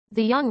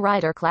The young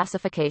rider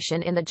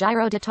classification in the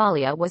Giro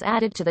d'Italia was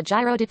added to the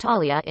Giro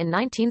d'Italia in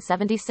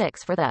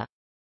 1976 for the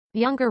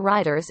younger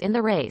riders in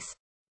the race.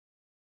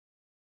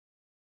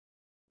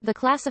 The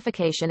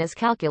classification is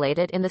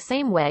calculated in the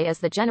same way as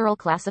the general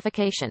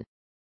classification,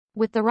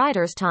 with the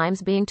riders'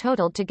 times being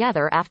totaled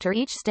together after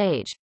each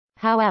stage.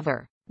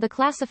 However, the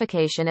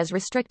classification is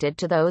restricted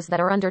to those that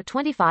are under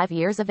 25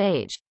 years of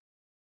age.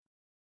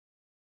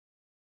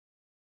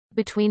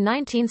 Between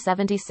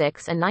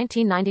 1976 and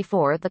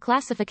 1994, the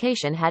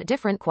classification had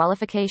different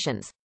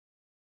qualifications.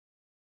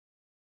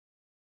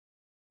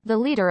 The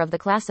leader of the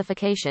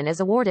classification is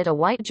awarded a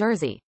white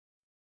jersey.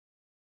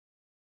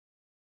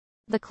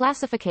 The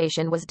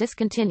classification was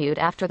discontinued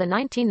after the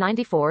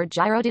 1994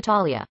 Giro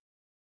d'Italia.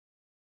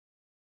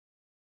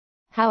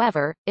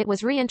 However, it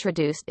was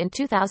reintroduced in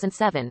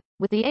 2007,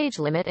 with the age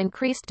limit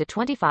increased to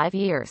 25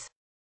 years.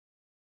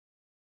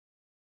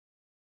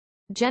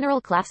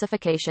 General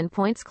classification,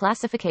 points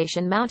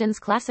classification, mountains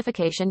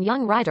classification,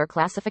 young rider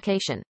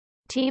classification,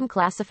 team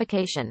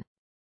classification.